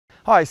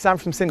Hi, Sam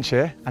from Cinch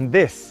here, and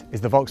this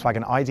is the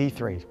Volkswagen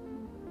ID.3.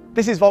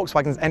 This is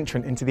Volkswagen's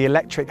entrant into the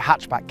electric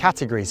hatchback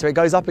category, so it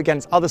goes up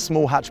against other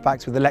small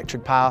hatchbacks with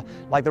electric power,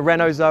 like the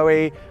Renault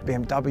Zoe,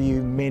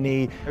 BMW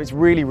Mini. It's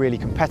really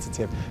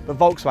competitive, but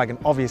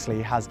Volkswagen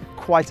obviously has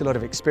quite a lot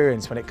of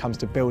experience when it comes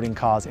to building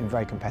cars in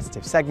very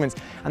competitive segments,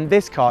 and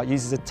this car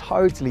uses a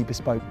totally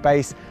bespoke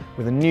base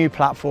with a new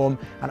platform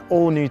and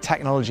all new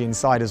technology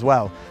inside as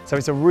well. So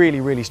it's a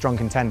really strong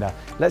contender.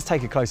 Let's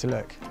take a closer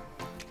look.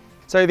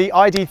 So the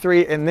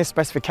ID.3 in this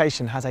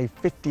specification has a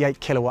 58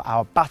 kilowatt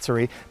hour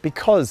battery.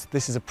 Because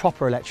this is a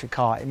proper electric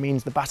car, it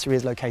means the battery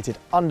is located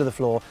under the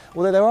floor,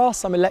 although there are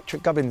some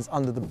electric gubbins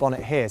under the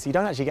bonnet here, so you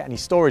don't actually get any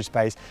storage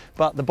space,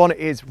 but the bonnet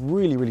is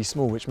really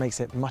small, which makes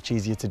it much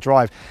easier to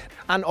drive.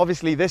 And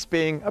obviously, this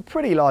being a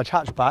pretty large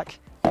hatchback,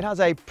 it has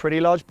a pretty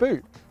large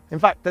boot. In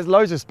fact, there's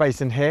loads of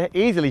space in here,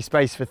 easily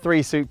space for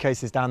 3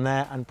 suitcases down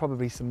there and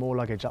probably some more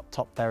luggage up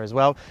top there as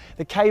well.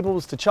 The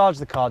cables to charge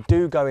the car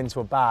do go into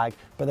a bag,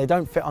 but they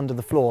don't fit under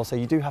the floor, so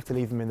you do have to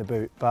leave them in the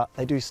boot, but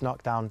they do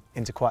snuck down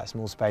into quite a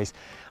small space.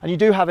 And you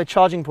do have a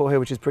charging port here,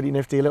 which is pretty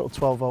nifty, a little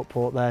 12-volt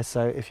port there,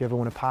 so if you ever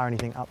want to power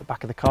anything out the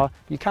back of the car,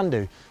 you can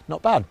do.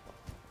 Not bad.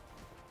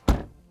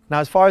 Now,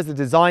 as far as the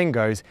design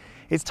goes,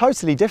 it's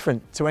totally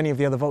different to any of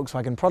the other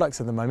Volkswagen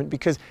products at the moment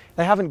because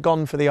they haven't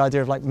gone for the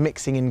idea of like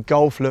mixing in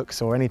Golf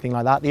looks or anything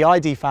like that. The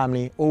ID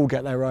family all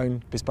get their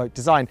own bespoke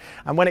design.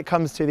 And when it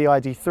comes to the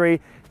ID.3,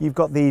 you've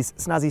got these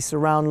snazzy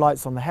surround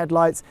lights on the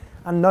headlights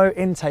and no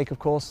intake, of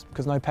course,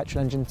 because no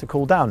petrol engine to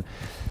cool down.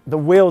 The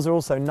wheels are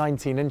also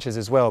 19 inches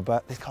as well,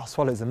 but this car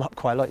swallows them up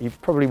quite a lot. You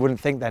probably wouldn't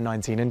think they're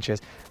 19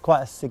 inches.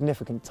 Quite a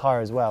significant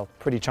tyre as well,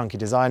 pretty chunky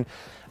design.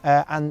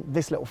 And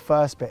this little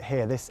first bit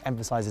here, this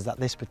emphasises that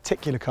this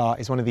particular car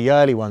is one of the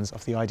early ones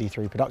of the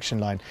ID.3 production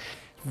line.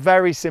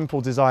 Very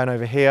simple design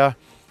over here.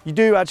 You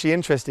do actually,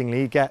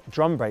 interestingly, get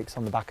drum brakes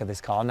on the back of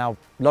this car. Now,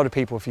 a lot of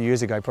people a few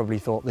years ago probably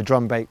thought the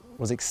drum brake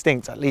was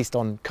extinct, at least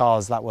on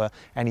cars that were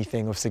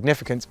anything of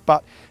significance.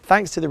 But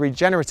thanks to the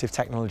regenerative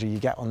technology you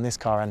get on this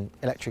car and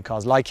electric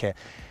cars like it,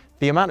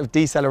 the amount of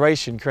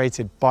deceleration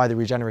created by the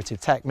regenerative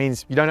tech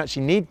means you don't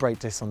actually need brake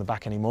discs on the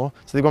back anymore.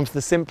 So they've gone for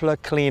the simpler,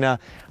 cleaner,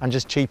 and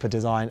just cheaper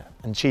design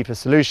and cheaper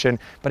solution,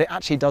 but it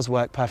actually does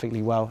work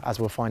perfectly well, as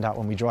we'll find out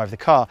when we drive the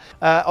car.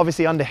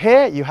 Obviously under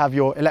here, you have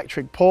your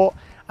electric port,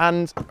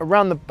 and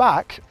around the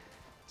back,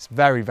 it's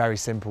very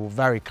simple,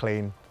 very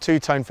clean.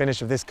 Two-tone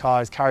finish of this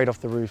car is carried off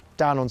the roof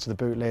down onto the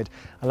boot lid,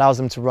 allows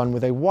them to run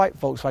with a white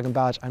Volkswagen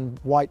badge and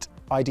white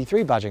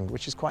ID.3 badging,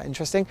 which is quite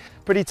interesting.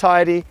 Pretty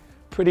tidy,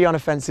 pretty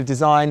unoffensive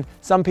design.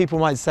 Some people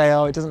might say,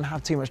 oh, it doesn't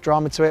have too much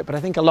drama to it, but I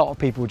think a lot of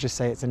people would just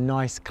say it's a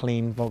nice,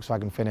 clean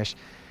Volkswagen finish.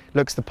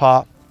 Looks the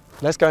part.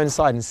 Let's go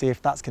inside and see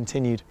if that's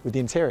continued with the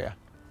interior.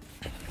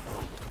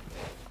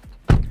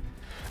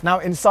 Now,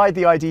 inside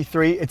the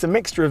ID.3, it's a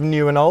mixture of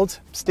new and old.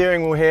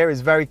 Steering wheel here is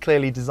very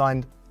clearly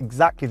designed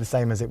exactly the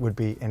same as it would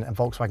be in a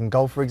Volkswagen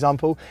Golf, for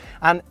example.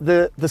 And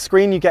the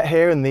screen you get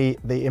here and the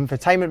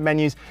infotainment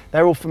menus,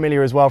 they're all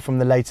familiar as well from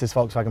the latest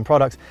Volkswagen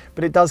products,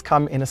 but it does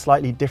come in a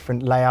slightly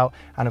different layout.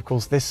 And of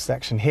course, this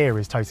section here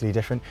is totally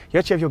different. You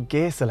actually have your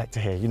gear selector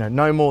here. You know,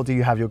 no more do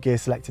you have your gear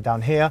selector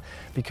down here,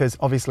 because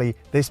obviously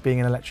this being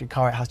an electric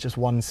car, it has just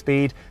one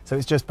speed. So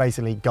it's just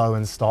basically go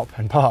and stop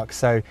and park.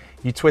 So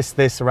you twist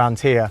this around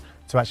here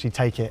to actually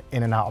take it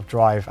in and out of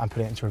drive and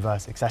put it into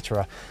reverse,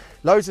 etc.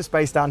 Loads of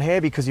space down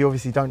here because you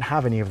obviously don't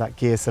have any of that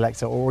gear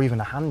selector or even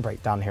a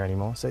handbrake down here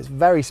anymore. So it's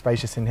very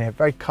spacious in here,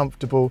 very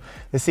comfortable.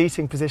 The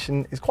seating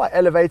position is quite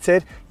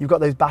elevated. You've got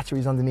those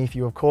batteries underneath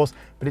you, of course,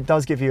 but it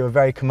does give you a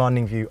very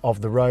commanding view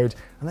of the road.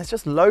 And there's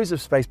just loads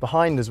of space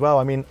behind as well.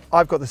 I mean,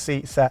 I've got the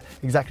seat set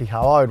exactly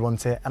how I would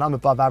want it, and I'm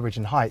above average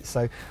in height.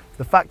 So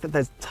the fact that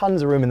there's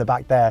tons of room in the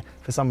back there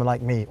for someone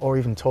like me, or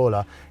even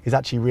taller, is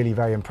actually really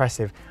very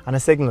impressive and a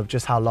signal of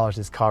just how large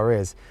this car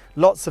is.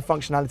 Lots of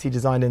functionality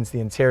designed into the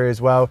interior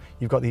as well.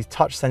 You've got these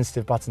touch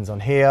sensitive buttons on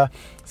here.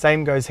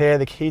 Same goes here.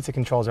 The heater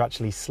controls are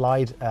actually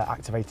slide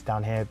activated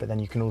down here, but then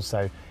you can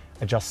also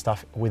adjust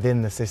stuff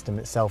within the system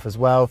itself as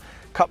well.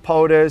 Cup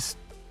holders,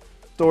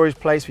 storage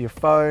place for your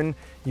phone.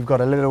 You've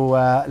got a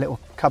little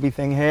cubby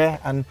thing here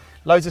and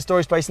loads of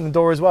storage space in the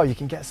door as well. You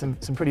can get some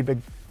pretty big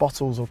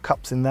bottles or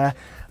cups in there.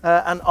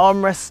 And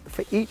armrests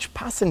for each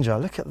passenger.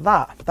 Look at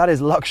that. That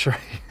is luxury.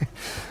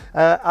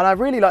 And I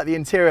really like the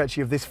interior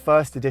actually of this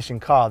first edition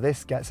car.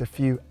 This gets a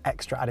few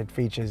extra added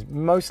features,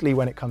 mostly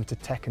when it comes to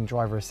tech and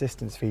driver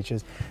assistance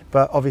features.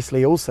 But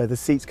obviously also the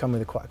seats come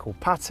with a quite cool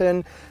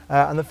pattern.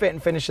 And the fit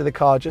and finish of the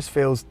car just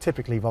feels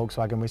typically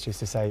Volkswagen, which is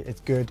to say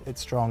it's good,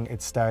 it's strong,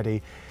 it's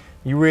sturdy.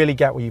 You really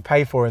get what you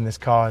pay for in this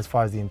car as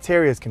far as the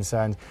interior is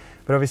concerned.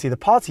 But obviously the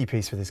party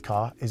piece for this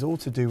car is all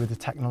to do with the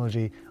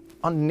technology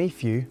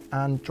underneath you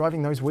and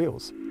driving those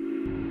wheels.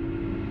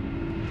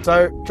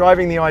 So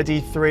driving the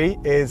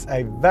ID.3 is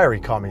a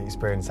very calming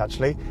experience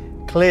actually.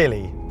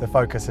 Clearly, the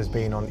focus has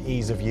been on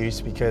ease of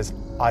use because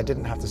I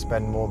didn't have to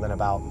spend more than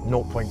about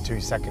 0.2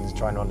 seconds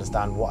trying to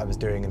understand what I was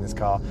doing in this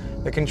car.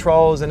 The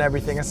controls and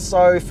everything are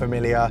so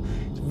familiar.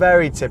 It's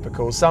very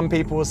typical. Some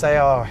people will say,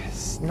 oh,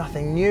 it's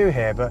nothing new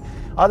here, but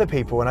other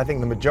people, and I think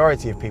the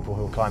majority of people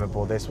who will climb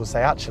aboard this will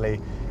say,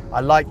 actually,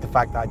 I like the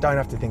fact that I don't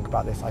have to think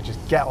about this. I just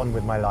get on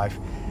with my life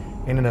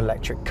in an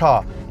electric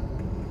car.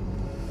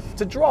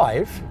 To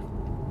drive,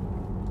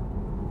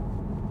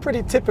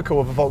 pretty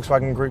typical of a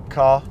Volkswagen Group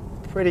car.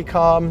 Pretty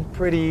calm,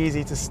 pretty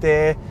easy to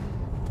steer,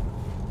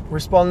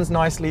 responds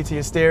nicely to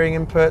your steering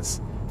inputs.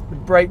 The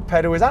brake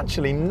pedal is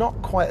actually not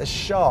quite as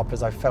sharp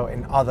as I felt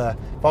in other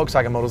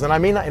Volkswagen models, and I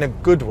mean that in a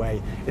good way.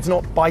 It's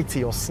not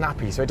bitey or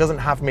snappy, so it doesn't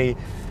have me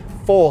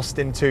forced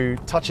into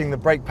touching the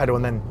brake pedal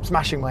and then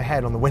smashing my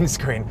head on the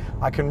windscreen.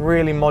 I can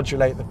really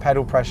modulate the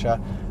pedal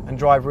pressure and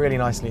drive really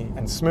nicely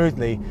and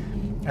smoothly.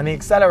 And the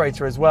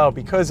accelerator as well,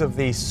 because of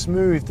the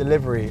smooth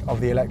delivery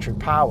of the electric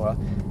power,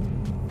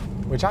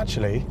 which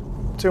actually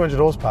 200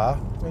 horsepower,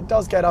 it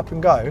does get up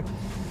and go.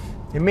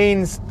 It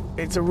means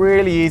it's a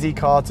really easy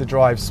car to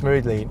drive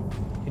smoothly.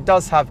 It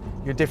does have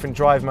your different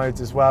drive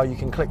modes as well. You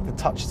can click the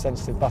touch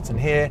sensitive button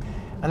here,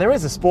 and there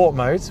is a sport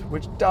mode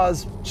which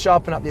does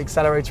sharpen up the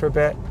accelerator a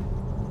bit,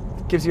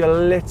 gives you a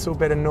little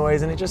bit of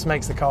noise, and it just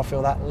makes the car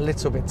feel that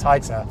little bit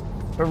tighter.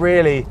 But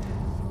really,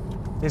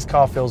 this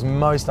car feels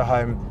most at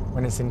home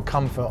when it's in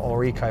comfort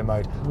or eco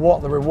mode.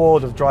 What the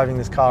reward of driving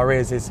this car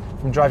is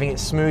from driving it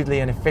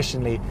smoothly and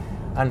efficiently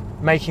and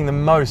making the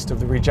most of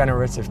the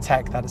regenerative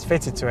tech that is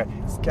fitted to it.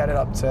 Let's get it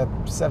up to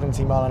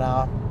 70 mile an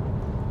hour.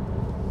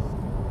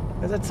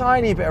 There's a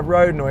tiny bit of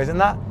road noise, and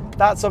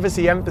that's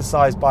obviously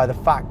emphasized by the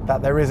fact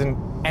that there isn't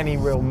any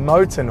real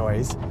motor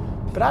noise,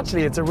 but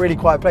actually it's a really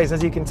quiet place.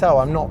 As you can tell,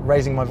 I'm not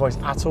raising my voice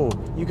at all.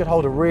 You could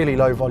hold a really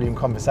low volume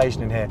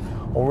conversation in here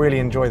or really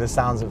enjoy the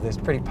sounds of this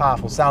pretty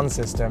powerful sound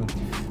system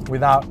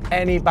without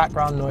any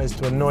background noise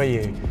to annoy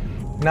you.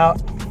 Now,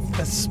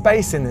 the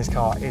space in this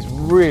car is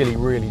really,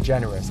 really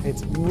generous.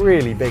 It's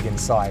really big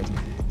inside.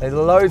 There's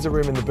loads of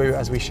room in the boot,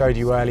 as we showed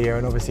you earlier,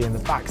 and obviously in the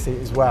back seat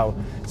as well.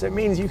 So it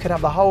means you could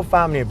have the whole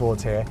family aboard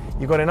here.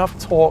 You've got enough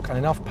torque and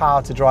enough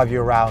power to drive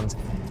you around.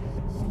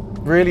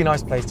 Really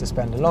nice place to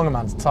spend a long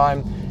amount of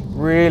time.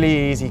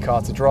 Really easy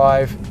car to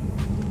drive.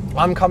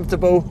 I'm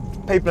comfortable,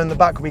 people in the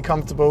back will be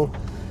comfortable,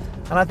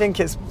 and I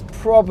think it's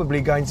probably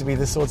going to be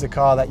the sort of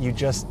car that you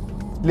just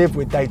live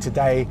with day to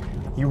day.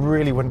 You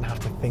really wouldn't have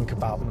to think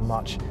about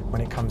much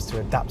when it comes to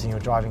adapting your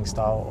driving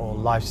style or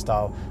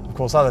lifestyle, of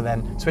course, other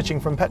than switching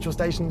from petrol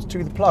stations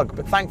to the plug.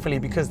 But thankfully,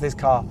 because this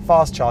car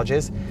fast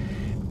charges,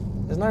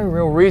 there's no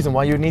real reason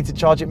why you would need to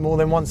charge it more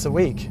than once a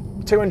week.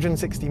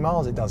 260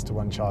 miles it does to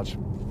one charge.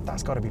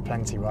 That's got to be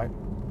plenty, right?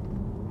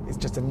 It's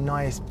just a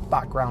nice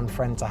background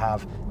friend to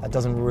have that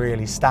doesn't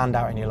really stand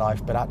out in your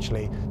life, but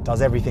actually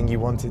does everything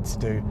you want it to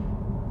do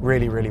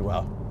really, really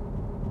well.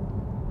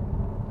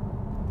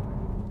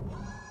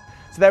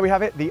 So there we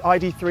have it. The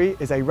ID.3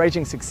 is a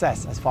raging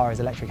success as far as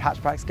electric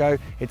hatchbacks go.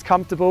 It's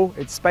comfortable,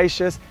 it's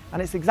spacious,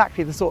 and it's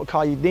exactly the sort of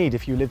car you'd need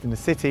if you lived in the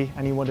city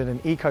and you wanted an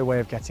eco way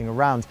of getting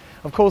around.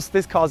 Of course,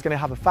 this car is going to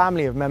have a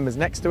family of members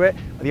next to it.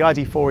 The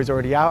ID.4 is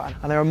already out,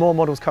 and there are more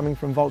models coming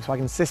from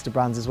Volkswagen's sister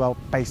brands as well,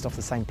 based off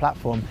the same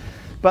platform.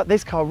 But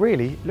this car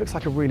really looks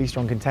like a really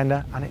strong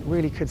contender, and it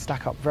really could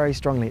stack up very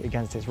strongly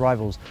against its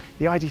rivals.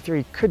 The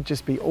ID.3 could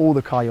just be all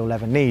the car you'll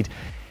ever need.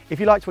 If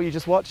you liked what you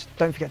just watched,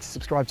 don't forget to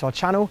subscribe to our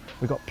channel.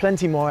 We've got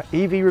plenty more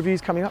EV reviews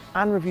coming up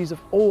and reviews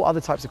of all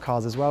other types of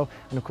cars as well.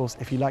 And of course,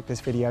 if you like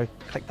this video,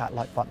 click that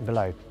like button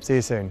below. See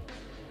you soon.